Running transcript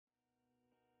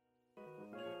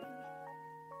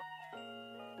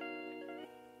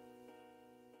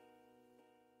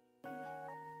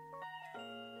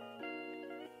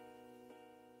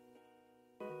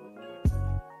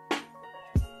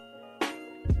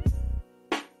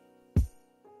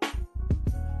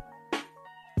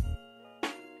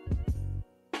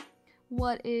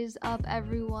What is up,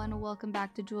 everyone? Welcome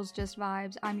back to Jules Just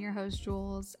Vibes. I'm your host,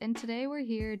 Jules, and today we're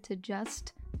here to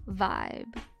just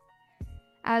vibe.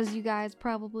 As you guys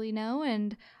probably know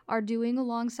and are doing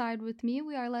alongside with me,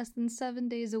 we are less than 7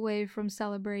 days away from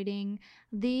celebrating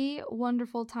the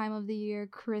wonderful time of the year,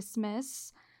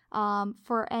 Christmas.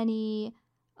 For any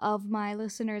of my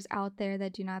listeners out there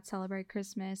that do not celebrate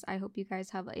Christmas, I hope you guys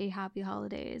have a happy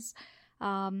holidays.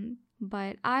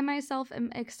 But I myself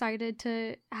am excited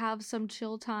to have some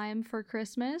chill time for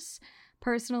Christmas.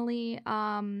 Personally,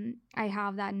 I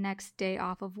have that next day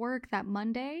off of work, that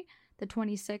Monday, the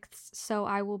 26th, so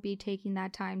I will be taking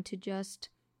that time to just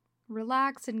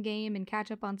relax and game and catch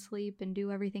up on sleep and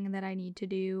do everything that I need to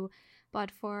do.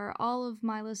 But for all of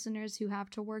my listeners who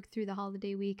have to work through the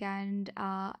holiday weekend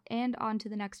and on to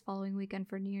the next following weekend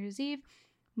for New Year's Eve,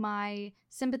 my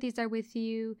sympathies are with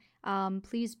you.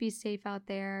 Please be safe out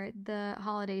there. The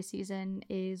holiday season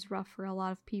is rough for a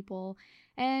lot of people,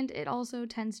 and it also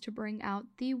tends to bring out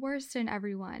the worst in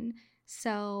everyone.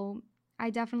 So I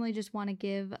definitely just want to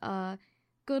give a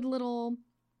good little,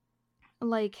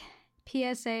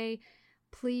 PSA.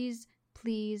 Please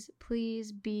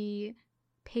be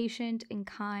patient and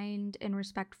kind and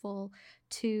respectful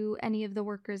to any of the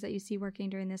workers that you see working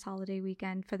during this holiday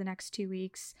weekend for the next 2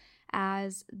 weeks,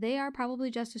 as they are probably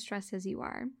just as stressed as you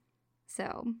are.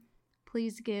 So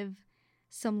please give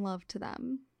some love to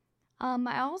them.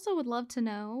 I also would love to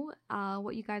know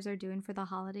what you guys are doing for the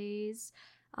holidays.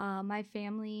 My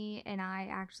family and I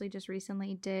actually just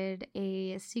recently did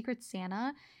a Secret Santa.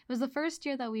 It was the first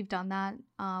year that we've done that,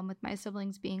 with my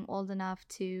siblings being old enough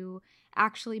to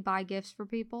actually buy gifts for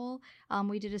people.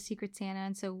 We did a Secret Santa,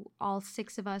 and so all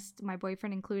 6 of us, my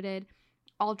boyfriend included,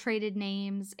 all traded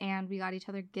names and we got each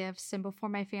other gifts. And before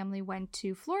my family went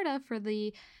to Florida for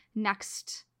the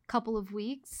next couple of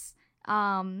weeks,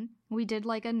 we did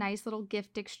like a nice little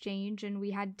gift exchange and we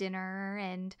had dinner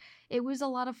and it was a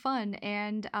lot of fun.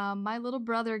 And my little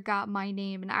brother got my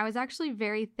name, and I was actually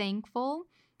very thankful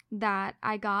that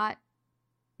I got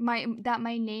my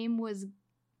name was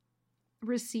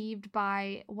received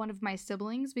by one of my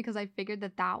siblings, because I figured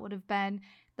that would have been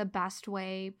the best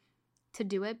way to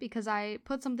do it, because I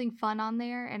put something fun on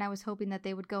there and I was hoping that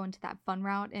they would go into that fun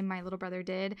route, and my little brother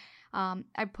did.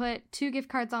 I put 2 gift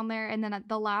cards on there, and then at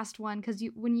the last one, because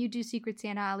when you do Secret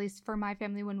Santa, at least for my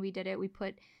family when we did it, we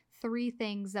put 3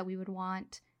 things that we would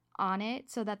want on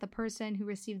it so that the person who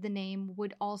received the name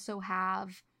would also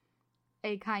have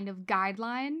a kind of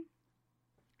guideline.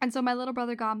 And so my little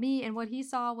brother got me, and what he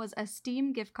saw was a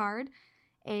Steam gift card,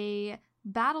 a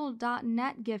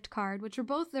Battle.net gift card, which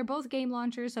they're both game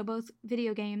launchers, so both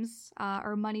video games,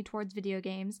 or money towards video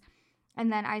games.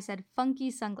 And then I said funky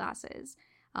sunglasses,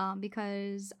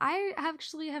 because I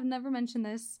actually have never mentioned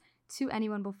this to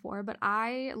anyone before, but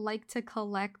I like to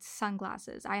collect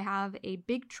sunglasses. I have a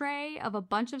big tray of a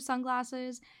bunch of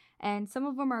sunglasses, and some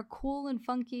of them are cool and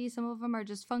funky, some of them are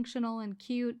just functional and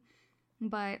cute.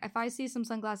 But if I see some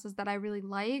sunglasses that I really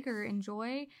like or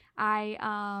enjoy, I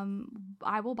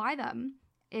will buy them.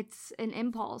 It's an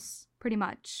impulse, pretty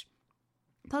much.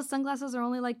 Plus, sunglasses are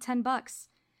only like $10.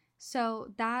 So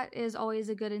that is always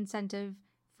a good incentive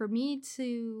for me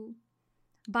to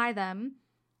buy them.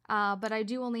 But I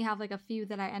do only have like a few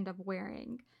that I end up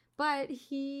wearing. But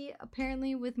he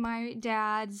apparently, with my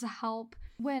dad's help,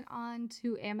 went on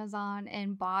to Amazon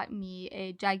and bought me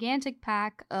a gigantic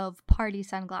pack of party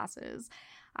sunglasses.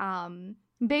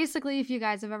 Basically, if you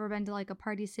guys have ever been to like a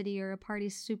Party City or a Party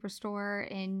Superstore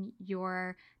in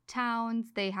your towns,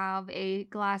 they have a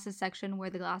glasses section where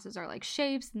the glasses are like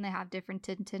shapes and they have different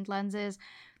tint lenses.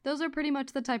 Those are pretty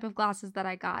much the type of glasses that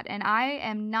I got, and I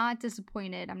am not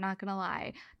disappointed. I'm not gonna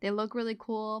lie. They look really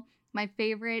cool. My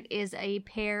favorite is a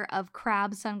pair of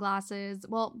crab sunglasses.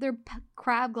 Well, they're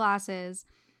crab glasses,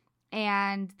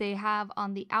 and they have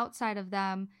on the outside of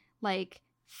them like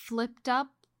flipped up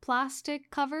plastic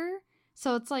cover.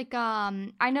 So it's like,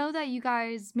 I know that you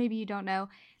guys, maybe you don't know,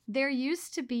 there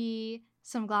used to be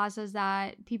some glasses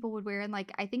that people would wear in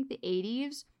like, I think the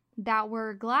 80s, that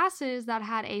were glasses that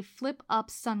had a flip up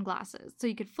sunglasses. So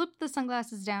you could flip the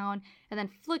sunglasses down and then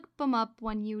flip them up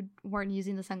when you weren't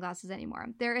using the sunglasses anymore.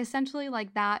 They're essentially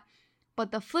like that,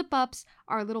 but the flip ups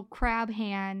are little crab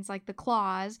hands, like the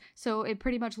claws. So it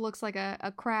pretty much looks like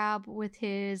a crab with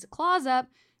his claws up,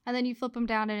 and then you flip them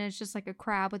down and it's just like a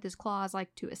crab with his claws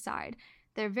like to his side.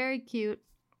 They're very cute,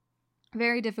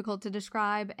 very difficult to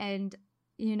describe, and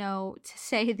to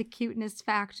say the cuteness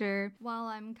factor while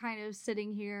I'm kind of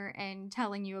sitting here and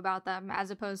telling you about them,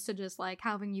 as opposed to just like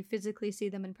having you physically see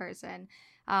them in person.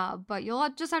 But you'll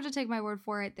just have to take my word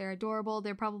for it. They're adorable.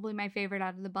 They're probably my favorite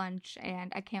out of the bunch,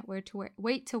 and I can't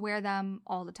wait to wear them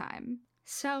all the time.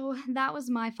 So that was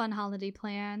my fun holiday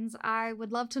plans. I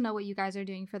would love to know what you guys are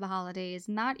doing for the holidays.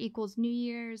 And that equals New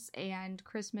Year's and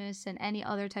Christmas and any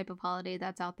other type of holiday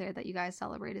that's out there that you guys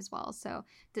celebrate as well. So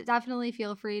definitely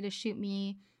feel free to shoot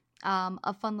me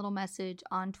a fun little message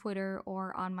on Twitter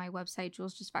or on my website,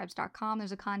 julesjustvibes.com.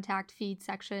 There's a contact feed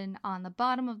section on the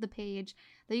bottom of the page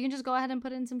that you can just go ahead and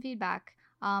put in some feedback.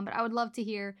 But I would love to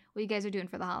hear what you guys are doing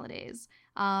for the holidays.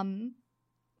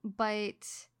 But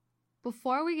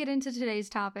before we get into today's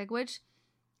topic, which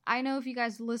I know if you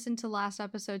guys listened to last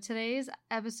episode, today's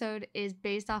episode is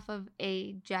based off of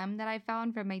a gem that I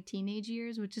found from my teenage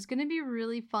years, which is going to be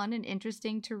really fun and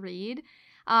interesting to read.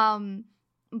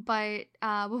 But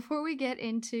before we get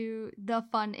into the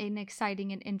fun and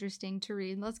exciting and interesting to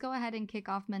read, let's go ahead and kick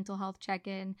off mental health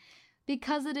check-in.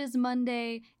 Because it is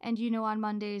Monday, and you know on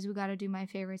Mondays we got to do my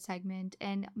favorite segment,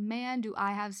 and man, do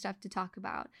I have stuff to talk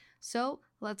about. So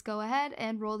let's go ahead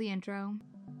and roll the intro.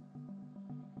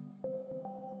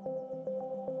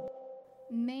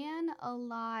 Man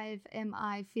alive, am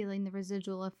I feeling the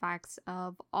residual effects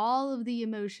of all of the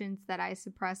emotions that I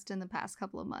suppressed in the past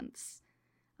couple of months.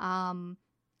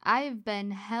 I've been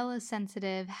hella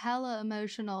sensitive, hella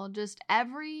emotional, just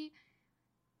everything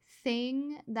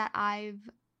that I've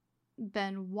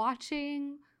been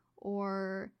watching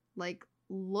or like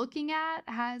looking at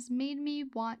has made me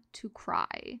want to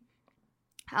cry.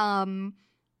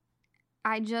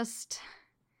 I just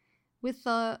with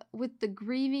the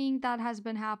grieving that has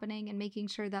been happening and making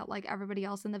sure that like everybody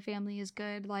else in the family is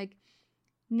good, like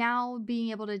now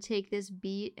being able to take this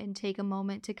beat and take a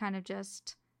moment to kind of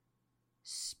just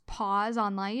pause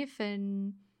on life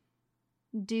and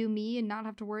do me and not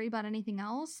have to worry about anything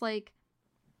else, like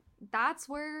that's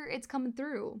where it's coming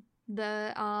through,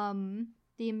 the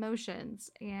emotions.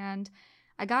 And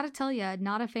I gotta tell you,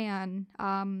 not a fan.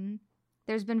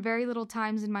 There's been very little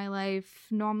times in my life,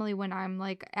 normally when I'm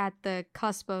like at the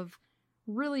cusp of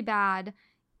really bad,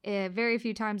 very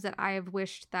few times that I have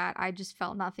wished that I just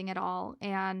felt nothing at all.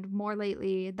 And more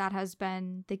lately, that has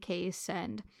been the case.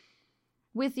 And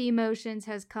with the emotions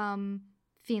has come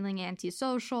feeling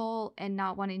antisocial and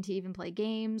not wanting to even play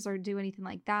games or do anything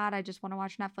like that. I just want to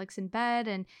watch Netflix in bed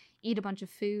and eat a bunch of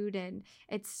food, and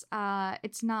it's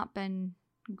not been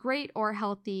great or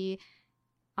healthy.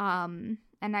 And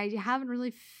I haven't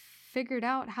really figured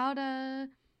out how to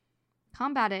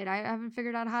combat it. I haven't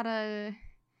figured out how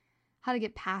to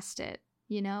get past it,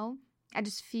 you know? I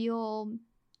just feel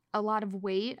a lot of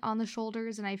weight on the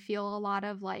shoulders, and I feel a lot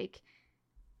of like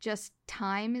just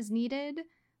time is needed.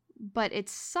 But it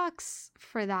sucks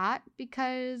for that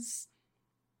because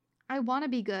I want to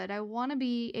be good. I want to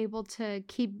be able to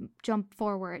jump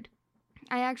forward.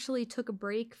 I actually took a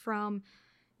break from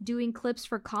doing clips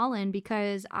for Colin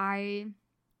because I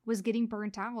was getting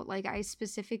burnt out. Like I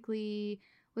specifically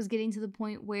was getting to the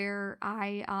point where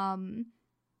I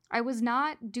was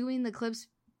not doing the clips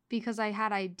because I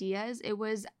had ideas. It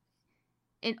was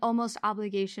an almost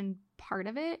obligation part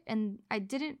of it, and I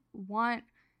didn't want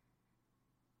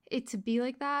it to be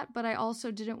like that, but I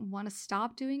also didn't want to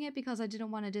stop doing it because I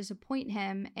didn't want to disappoint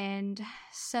him. And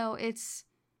so it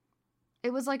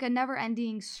was like a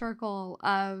never-ending circle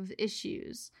of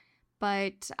issues.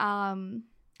 But I'm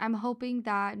hoping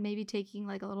that maybe taking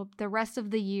like the rest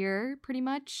of the year pretty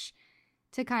much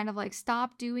to kind of like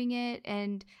stop doing it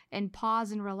and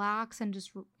pause and relax and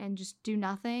just do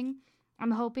nothing.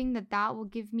 I'm hoping that will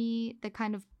give me the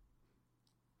kind of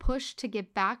push to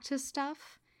get back to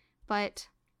stuff. But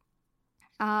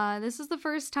this is the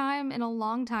first time in a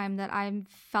long time that I've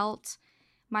felt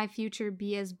my future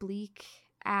be as bleak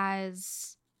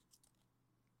as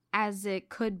it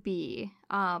could be,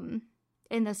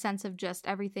 in the sense of just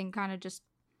everything kind of just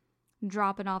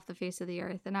dropping off the face of the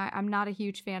earth. And I'm not a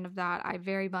huge fan of that. I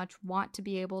very much want to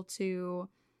be able to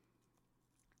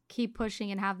keep pushing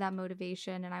and have that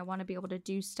motivation, and I want to be able to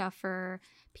do stuff for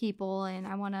people, and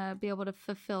I want to be able to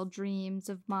fulfill dreams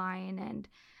of mine. And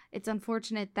it's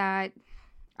unfortunate that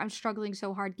I'm struggling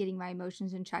so hard getting my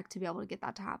emotions in check to be able to get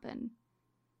that to happen.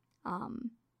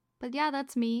 But yeah,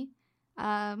 that's me.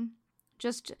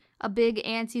 Just a big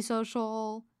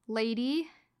antisocial lady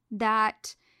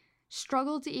that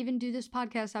struggled to even do this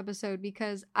podcast episode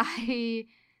because I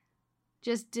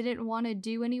just didn't want to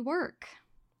do any work.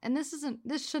 And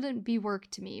this shouldn't be work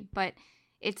to me, but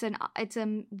it's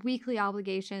a weekly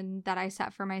obligation that I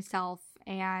set for myself,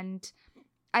 and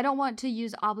I don't want to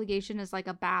use obligation as like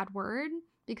a bad word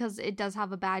because it does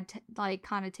have a bad like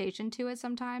connotation to it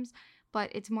sometimes,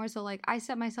 but it's more so like I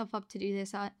set myself up to do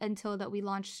this until that we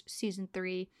launch season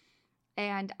 3,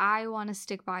 and I want to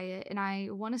stick by it, and I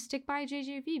want to stick by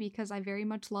JJV because I very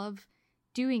much love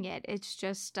doing it. It's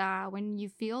just when you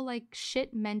feel like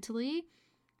shit mentally,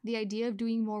 the idea of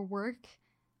doing more work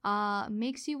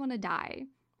makes you want to die.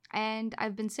 And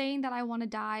I've been saying that I want to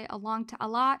die a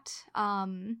lot,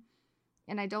 and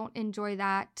I don't enjoy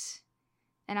that.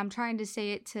 And I'm trying to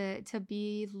say it to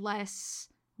be less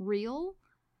real,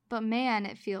 but man,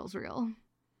 it feels real.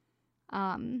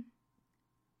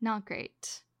 Not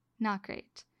great.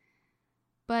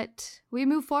 But we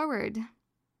move forward.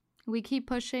 We keep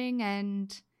pushing,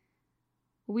 and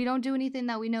we don't do anything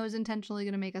that we know is intentionally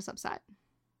going to make us upset.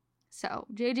 So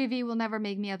JJV will never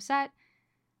make me upset.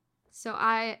 So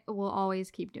I will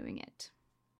always keep doing it.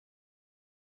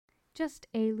 Just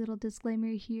a little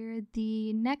disclaimer here.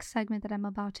 The next segment that I'm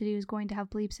about to do is going to have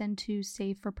bleeps in to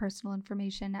save for personal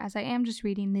information, as I am just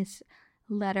reading this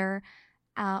letter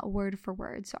word for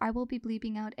word. So I will be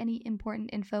bleeping out any important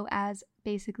info as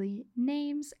basically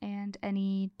names and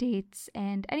any dates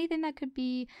and anything that could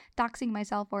be doxing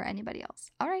myself or anybody else.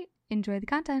 All right, enjoy the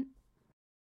content.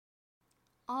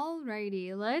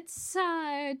 Alrighty, let's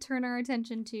turn our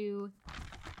attention to...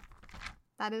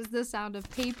 That is the sound of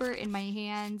paper in my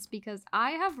hands because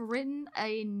I have written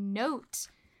a note.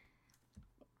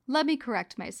 Let me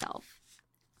correct myself.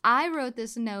 I wrote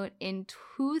this note in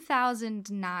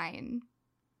 2009.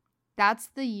 That's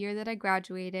the year that I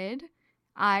graduated.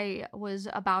 I was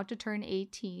about to turn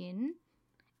 18.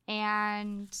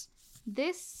 And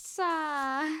this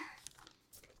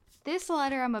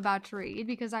letter I'm about to read,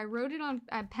 because I wrote it on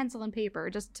pencil and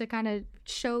paper just to kind of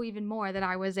show even more that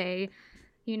I was a,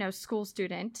 school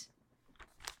student.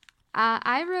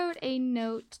 I wrote a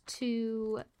note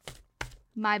to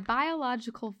my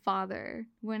biological father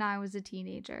when I was a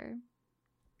teenager.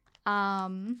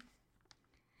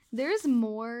 There's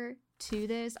more to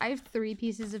this. I have 3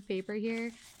 pieces of paper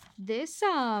here. This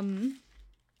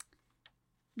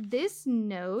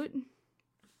note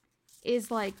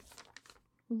is like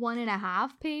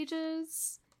 1.5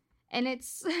 pages. And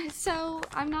it's, so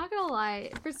I'm not gonna lie,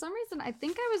 for some reason I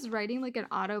think I was writing like an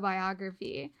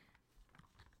autobiography.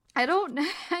 I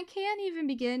can't even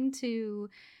begin to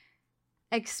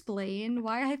explain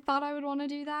why I thought I would want to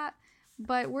do that.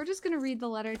 But we're just gonna read the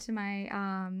letter to my,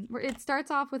 it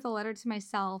starts off with a letter to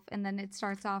myself, and then it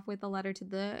starts off with a letter to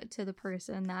the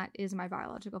person that is my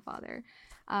biological father.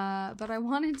 But I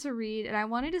wanted to read, and I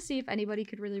wanted to see if anybody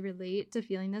could really relate to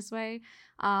feeling this way.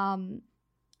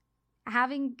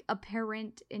 Having a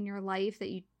parent in your life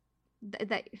that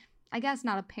I guess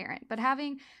not a parent, but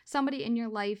having somebody in your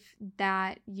life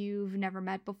that you've never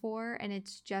met before, and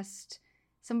it's just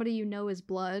somebody is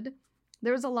blood.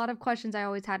 There was a lot of questions I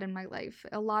always had in my life,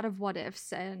 a lot of what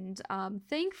ifs, and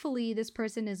thankfully this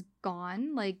person is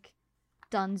gone, like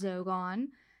dunzo gone,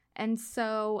 and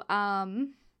so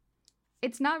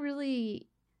it doesn't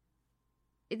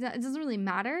really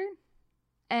matter.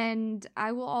 And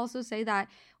I will also say that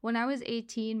when I was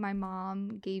 18, my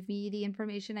mom gave me the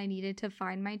information I needed to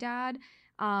find my dad.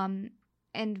 And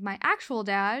my actual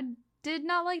dad did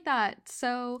not like that.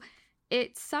 So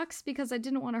it sucks because I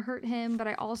didn't want to hurt him. But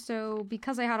I also,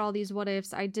 because I had all these what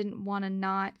ifs, I didn't want to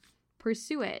not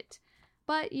pursue it.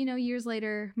 But, years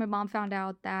later, my mom found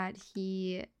out that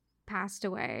he passed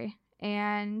away.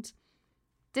 And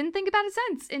didn't think about it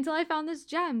since until I found this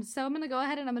gem. So I'm going to go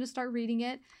ahead and I'm going to start reading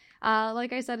it.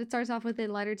 Like I said, it starts off with a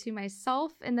letter to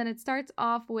myself, and then it starts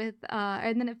off with,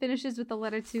 and then it finishes with a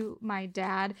letter to my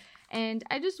dad. And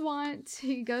I just want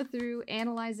to go through,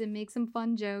 analyze and make some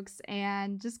fun jokes,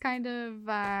 and just kind of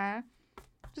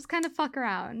fuck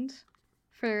around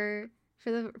for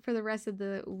the rest of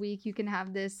the week. You can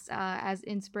have this as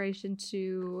inspiration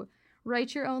to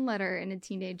write your own letter in a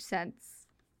teenage sense.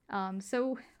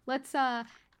 So let's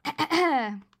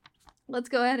let's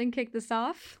go ahead and kick this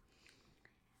off.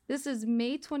 This is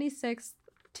May 26th,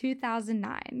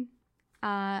 2009.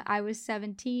 I was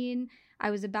 17.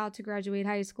 I was about to graduate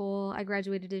high school. I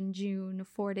graduated in June,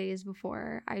 4 days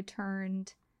before I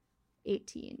turned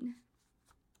 18.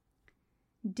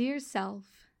 Dear self,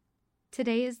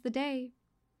 today is the day.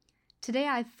 Today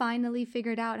I finally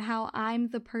figured out how I'm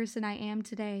the person I am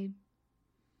today.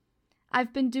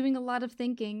 I've been doing a lot of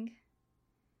thinking,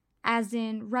 as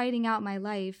in writing out my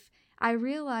life. I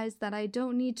realized that I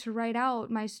don't need to write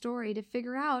out my story to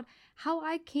figure out how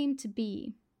I came to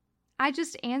be. I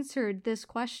just answered this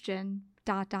question, ...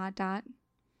 How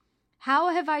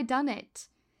have I done it?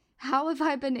 How have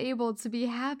I been able to be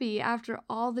happy after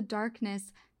all the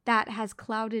darkness that has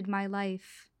clouded my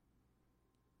life?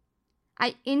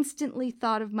 I instantly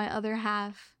thought of my other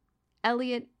half,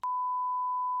 Elliot.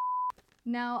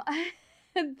 Now,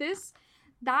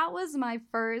 that was my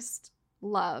first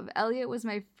love. Elliot was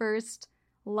my first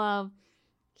love.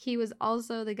 He was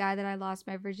also the guy that I lost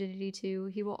my virginity to.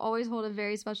 He will always hold a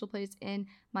very special place in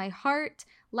my heart.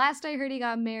 Last I heard, he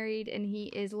got married and he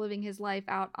is living his life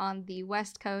out on the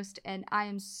West Coast, and I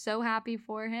am so happy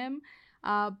for him.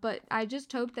 But I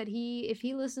just hope that if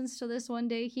he listens to this one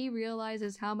day, he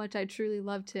realizes how much I truly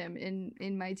loved him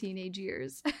in my teenage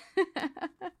years.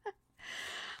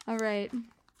 All right.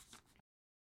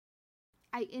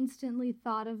 I instantly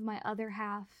thought of my other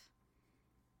half.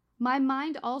 My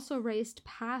mind also raced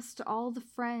past all the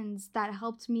friends that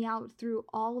helped me out through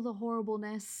all the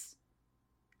horribleness.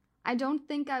 I don't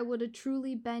think I would have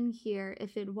truly been here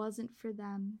if it wasn't for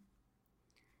them.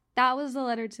 That was the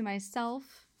letter to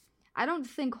myself. I don't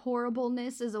think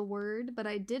horribleness is a word, but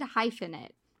I did hyphen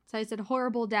it. So I said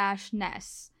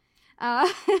horrible-ness.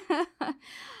 And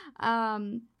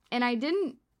I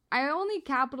only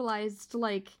capitalized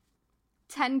like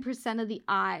 10% of the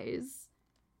I's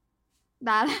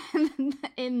that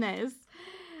in this.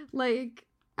 Like,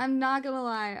 I'm not gonna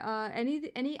lie.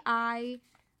 Any I,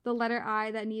 the letter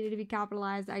I that needed to be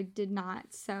capitalized, I did not.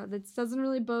 So this doesn't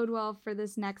really bode well for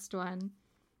this next one.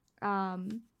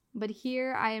 But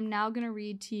here I am now gonna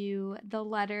read to you the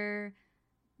letter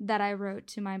that I wrote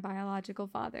to my biological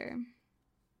father.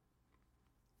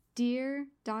 Dear ...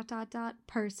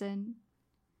 person,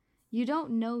 you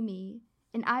don't know me,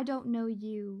 and I don't know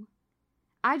you.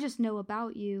 I just know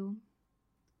about you.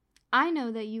 I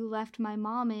know that you left my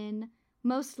mom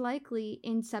most likely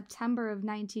in September of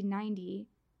 1990.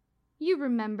 You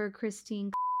remember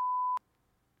Christine.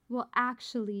 Well,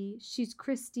 actually, she's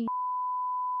Christine.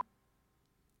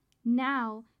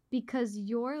 Now, because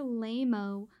your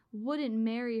lame-o wouldn't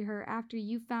marry her after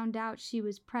you found out she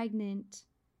was pregnant.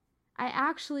 I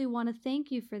actually want to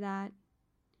thank you for that.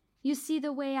 You see,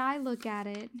 the way I look at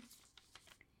it,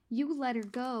 you let her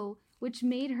go, which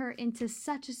made her into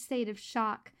such a state of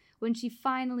shock when she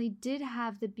finally did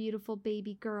have the beautiful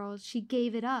baby girl. She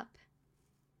gave it up.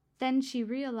 Then she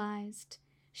realized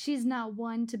she's not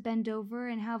one to bend over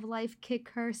and have life kick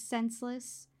her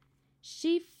senseless.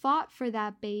 She fought for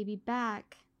that baby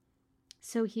back.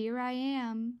 So here I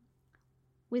am,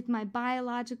 with my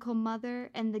biological mother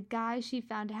and the guy she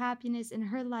found happiness in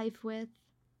her life with.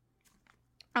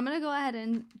 I'm going to go ahead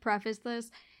and preface this.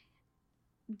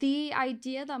 The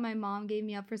idea that my mom gave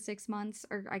me up for 6 months,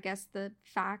 or I guess the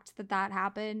fact that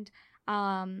happened,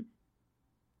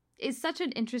 is such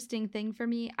an interesting thing for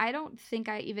me. I don't think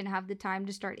I even have the time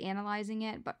to start analyzing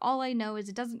it, but all I know is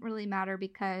it doesn't really matter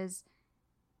because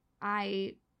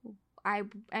I'm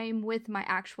with my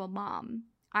actual mom.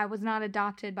 I was not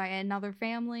adopted by another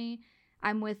family.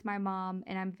 I'm with my mom,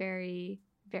 and I'm very,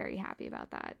 very happy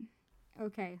about that.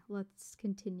 Okay, let's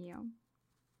continue.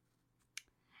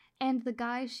 And the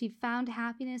guy she found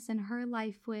happiness in her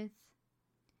life with.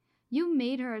 You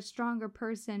made her a stronger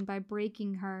person by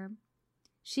breaking her.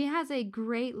 She has a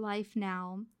great life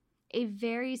now, a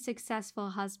very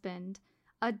successful husband,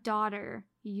 a daughter,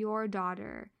 your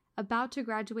daughter, about to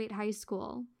graduate high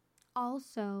school.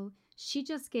 Also, she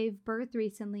just gave birth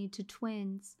recently to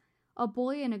twins, a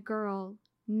boy and a girl,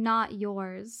 not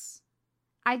yours.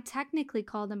 I technically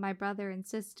call them my brother and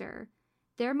sister.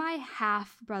 They're my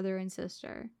half brother and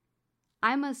sister.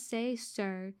 I must say,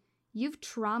 sir, you've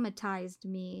traumatized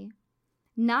me.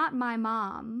 Not my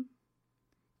mom.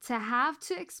 To have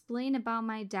to explain about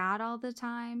my dad all the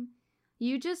time,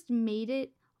 you just made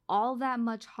it all that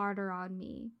much harder on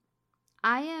me.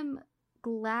 I am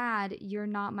glad you're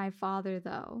not my father,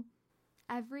 though.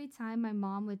 Every time my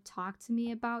mom would talk to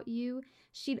me about you,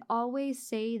 she'd always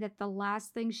say that the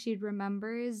last thing she'd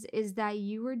remember is that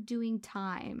you were doing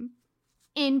time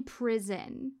in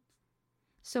prison.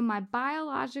 So my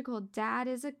biological dad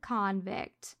is a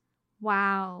convict.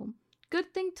 Wow.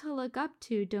 Good thing to look up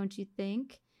to, don't you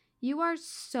think? You are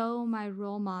so my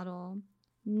role model.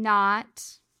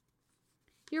 Not.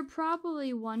 You're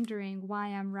probably wondering why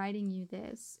I'm writing you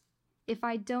this, if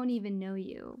I don't even know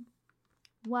you.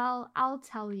 Well, I'll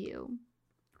tell you.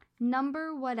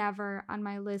 Number whatever on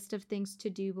my list of things to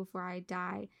do before I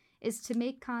die is to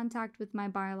make contact with my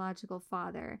biological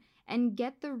father and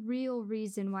get the real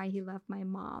reason why he left my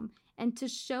mom, and to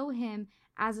show him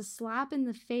as a slap in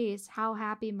the face how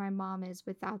happy my mom is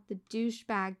without the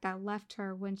douchebag that left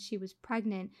her when she was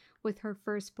pregnant with her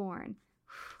firstborn.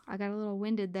 I got a little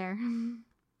winded there.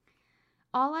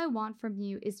 All I want from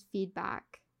you is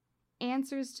feedback.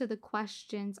 Answers to the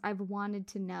questions I've wanted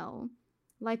to know.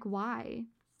 Like why?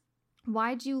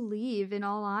 Why'd you leave, in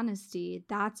all honesty?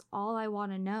 That's all I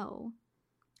want to know.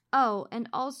 Oh, and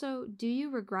also, do you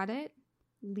regret it?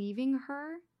 Leaving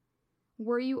her?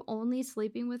 Were you only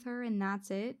sleeping with her and that's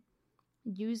it?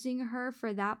 Using her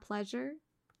for that pleasure?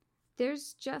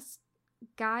 There's just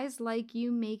guys like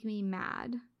you make me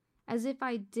mad. As if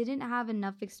I didn't have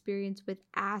enough experience with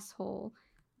asshole.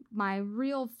 My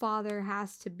real father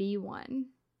has to be one.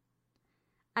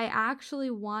 I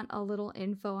actually want a little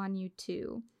info on you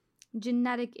too.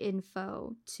 Genetic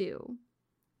info too.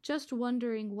 Just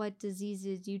wondering what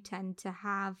diseases you tend to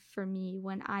have for me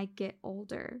when I get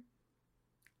older.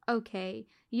 Okay,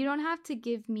 you don't have to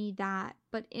give me that,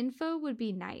 but info would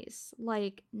be nice.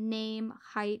 Like name,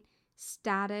 height,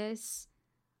 status,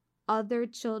 other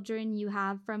children you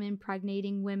have from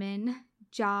impregnating women,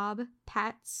 job,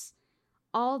 pets,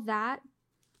 all that.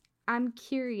 I'm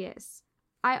curious.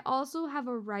 I also have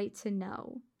a right to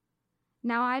know.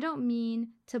 Now, I don't mean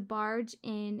to barge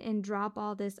in and drop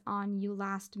all this on you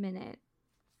last minute,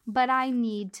 but I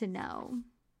need to know.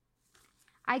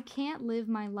 I can't live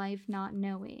my life not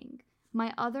knowing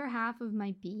my other half of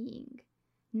my being,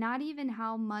 not even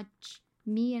how much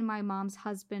me and my mom's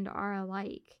husband are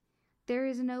alike. There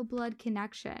is no blood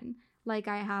connection like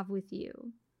I have with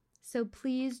you. So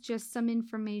please, just some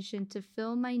information to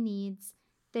fill my needs,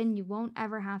 then you won't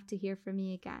ever have to hear from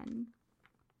me again.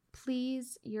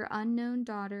 Please, your unknown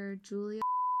daughter, Julia,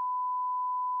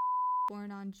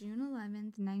 born on June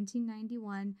 11th,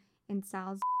 1991, in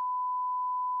Sal's.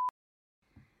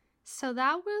 So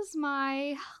that was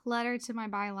my letter to my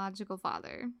biological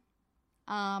father.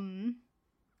 When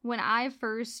I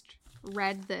first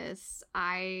read this,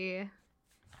 I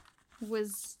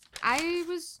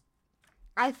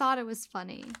thought it was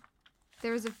funny.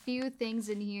 There was a few things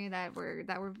in here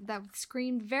that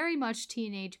screamed very much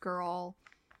teenage girl.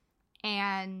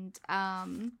 And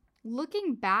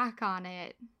looking back on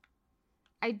it,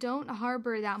 I don't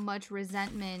harbor that much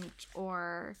resentment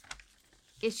or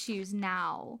issues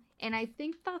now. And I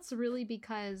think that's really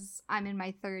because I'm in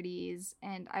my 30s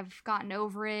and I've gotten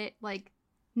over it. Like,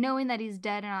 knowing that he's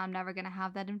dead and I'm never going to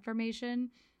have that information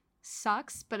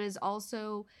sucks, but is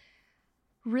also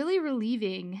really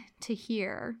relieving to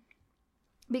hear.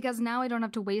 Because now I don't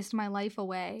have to waste my life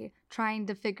away trying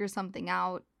to figure something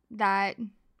out that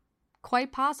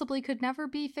quite possibly could never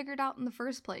be figured out in the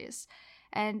first place.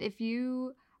 And if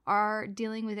you are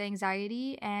dealing with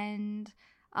anxiety and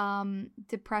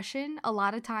depression, a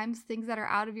lot of times things that are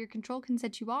out of your control can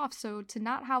set you off. So to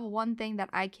not have one thing that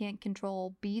I can't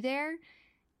control be there,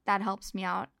 that helps me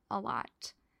out a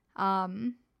lot.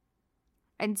 And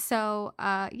so,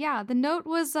 the note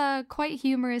was quite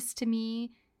humorous to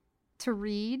me to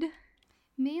read,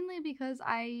 mainly because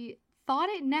I thought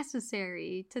it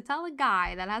necessary to tell a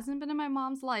guy that hasn't been in my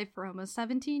mom's life for almost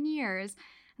 17 years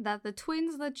that the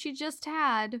twins that she just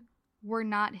had were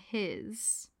not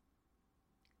his.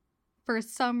 For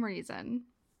some reason.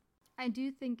 I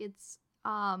do think it's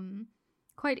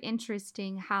quite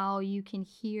interesting how you can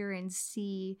hear and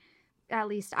see, at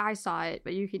least I saw it,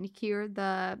 but you can hear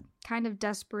the kind of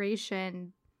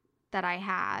desperation that I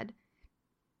had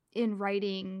in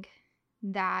writing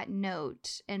that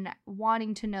note and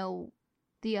wanting to know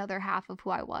the other half of who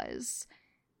I was.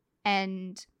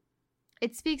 And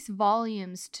it speaks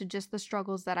volumes to just the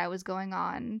struggles that I was going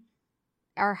on,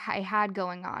 or I had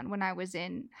going on when I was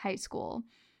in high school.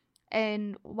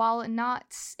 And while it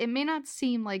may not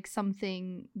seem like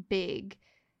something big,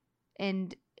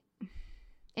 and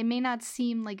it may not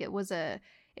seem like it was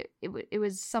it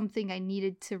was something I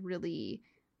needed to really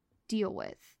deal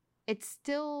with, it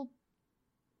still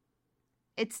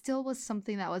was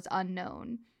something that was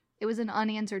unknown. It was an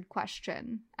unanswered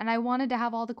question, and I wanted to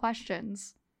have all the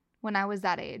questions when I was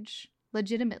that age,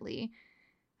 legitimately.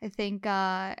 I think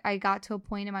I got to a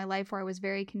point in my life where I was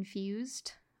very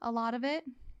confused, a lot of it.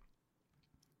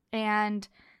 And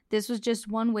this was just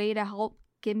one way to help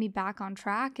get me back on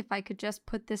track, if I could just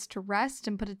put this to rest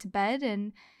and put it to bed.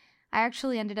 And I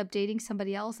actually ended up dating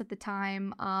somebody else at the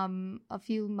time, a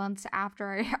few months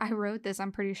after I wrote this,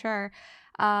 I'm pretty sure.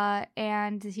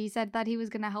 And he said that he was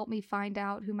going to help me find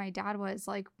out who my dad was.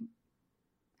 Like,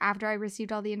 after I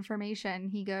received all the information,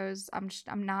 he goes,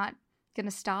 I'm not going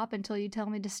to stop until you tell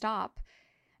me to stop.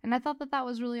 And I thought that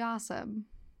was really awesome.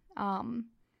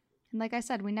 And like I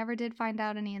said, we never did find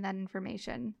out any of that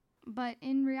information. But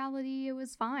in reality, it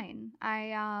was fine.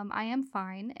 I am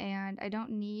fine, and I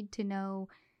don't need to know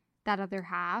that other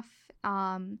half.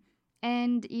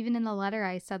 And even in the letter,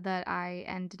 I said that I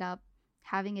ended up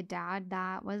having a dad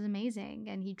that was amazing,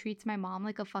 and he treats my mom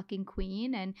like a fucking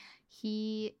queen, and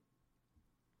he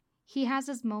has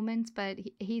his moments, but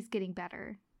he's getting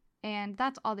better. And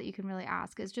that's all that you can really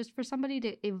ask, is just for somebody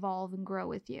to evolve and grow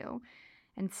with you.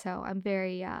 And so I'm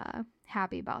very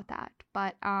happy about that.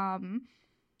 But I'm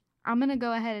going to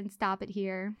go ahead and stop it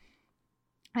here.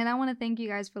 And I want to thank you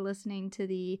guys for listening to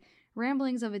the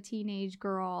ramblings of a teenage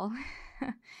girl.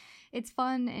 it's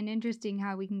fun and interesting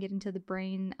how we can get into the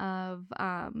brain of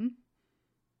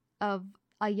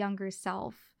a younger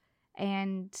self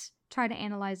and try to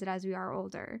analyze it as we are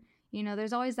older. You know,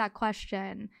 there's always that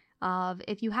question of,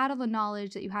 if you had all the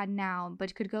knowledge that you had now,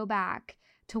 but could go back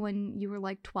to when you were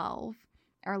like 12,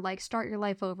 or like start your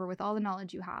life over with all the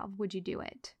knowledge you have, would you do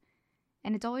it?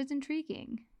 And it's always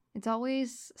intriguing. It's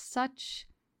always such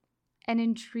an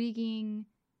intriguing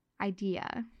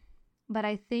idea. But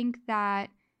I think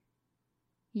that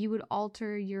you would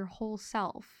alter your whole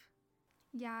self.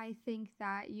 Yeah, I think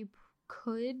that you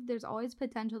could. There's always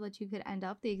potential that you could end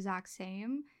up the exact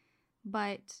same.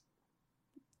 But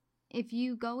if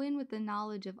you go in with the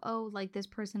knowledge of, oh, like this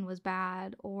person was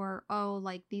bad, or, oh,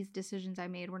 like these decisions I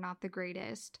made were not the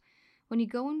greatest, when you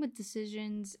go in with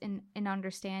decisions and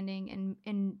understanding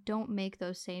and don't make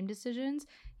those same decisions,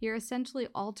 you're essentially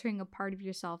altering a part of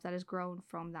yourself that has grown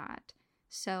from that.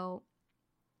 So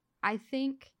I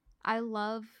think I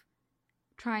love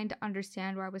trying to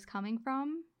understand where I was coming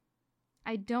from.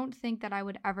 I don't think that I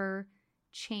would ever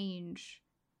change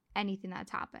anything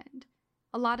that's happened.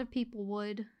 A lot of people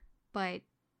would, but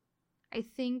I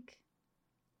think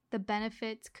the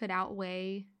benefits could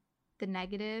outweigh the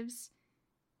negatives,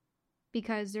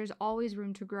 because there's always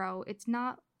room to grow.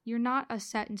 You're not a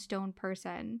set in stone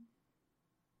person.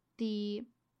 The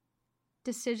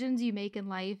decisions you make in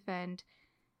life and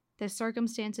the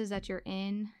circumstances that you're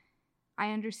in,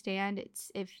 I understand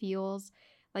it feels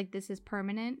like this is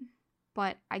permanent,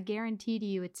 but I guarantee to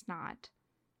you it's not.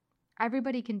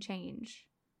 Everybody can change.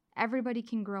 Everybody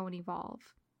can grow and evolve.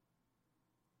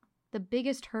 The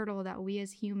biggest hurdle that we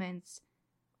as humans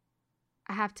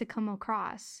have to come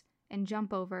across and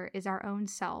jump over is our own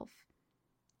self.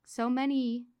 So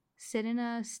many sit in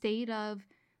a state of,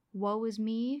 woe is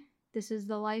me, this is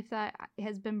the life that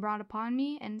has been brought upon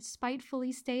me, and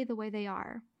spitefully stay the way they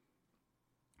are.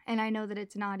 And I know that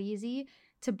it's not easy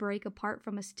to break apart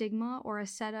from a stigma or a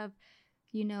set of,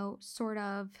 sort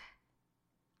of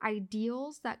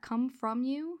ideals that come from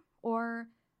you or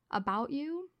about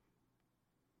you.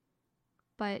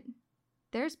 But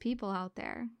there's people out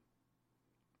there,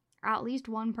 at least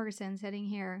one person sitting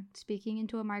here speaking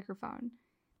into a microphone,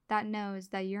 that knows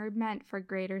that you're meant for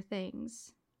greater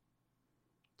things.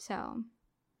 So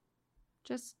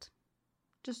just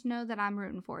know that I'm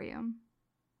rooting for you.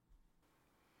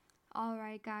 All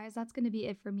right, guys, that's going to be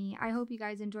it for me. I hope you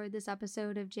guys enjoyed this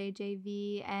episode of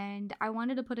JJV, and I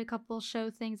wanted to put a couple show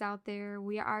things out there.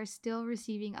 We are still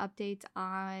receiving updates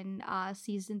on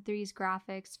Season 3's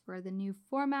graphics for the new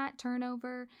format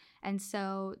turnover, and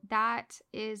so that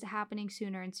is happening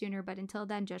sooner and sooner. But until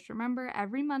then, just remember,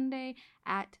 every Monday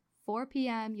at 4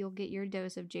 p.m., you'll get your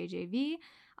dose of JJV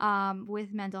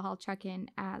with mental health check-in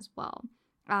as well.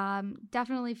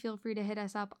 Definitely feel free to hit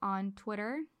us up on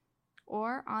Twitter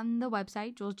or on the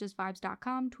website,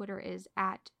 julesjustvibes.com. Twitter is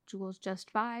at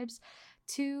julesjustvibes,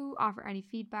 to offer any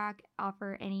feedback,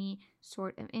 offer any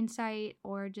sort of insight,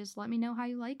 or just let me know how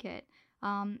you like it.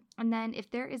 And then if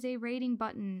there is a rating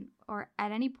button, or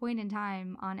at any point in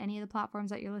time on any of the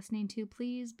platforms that you're listening to,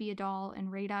 please be a doll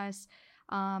and rate us.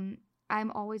 I'm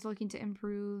always looking to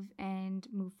improve and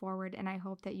move forward, and I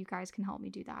hope that you guys can help me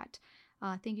do that.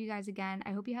 Thank you guys again.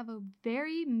 I hope you have a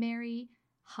very merry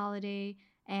holiday,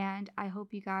 and I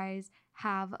hope you guys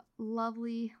have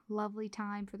lovely, lovely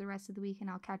time for the rest of the week, and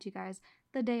I'll catch you guys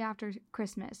the day after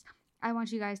Christmas. I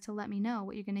want you guys to let me know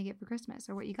what you're going to get for Christmas,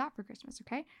 or what you got for Christmas,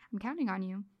 okay? I'm counting on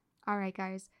you. All right,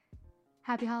 guys.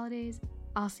 Happy holidays.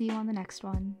 I'll see you on the next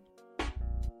one.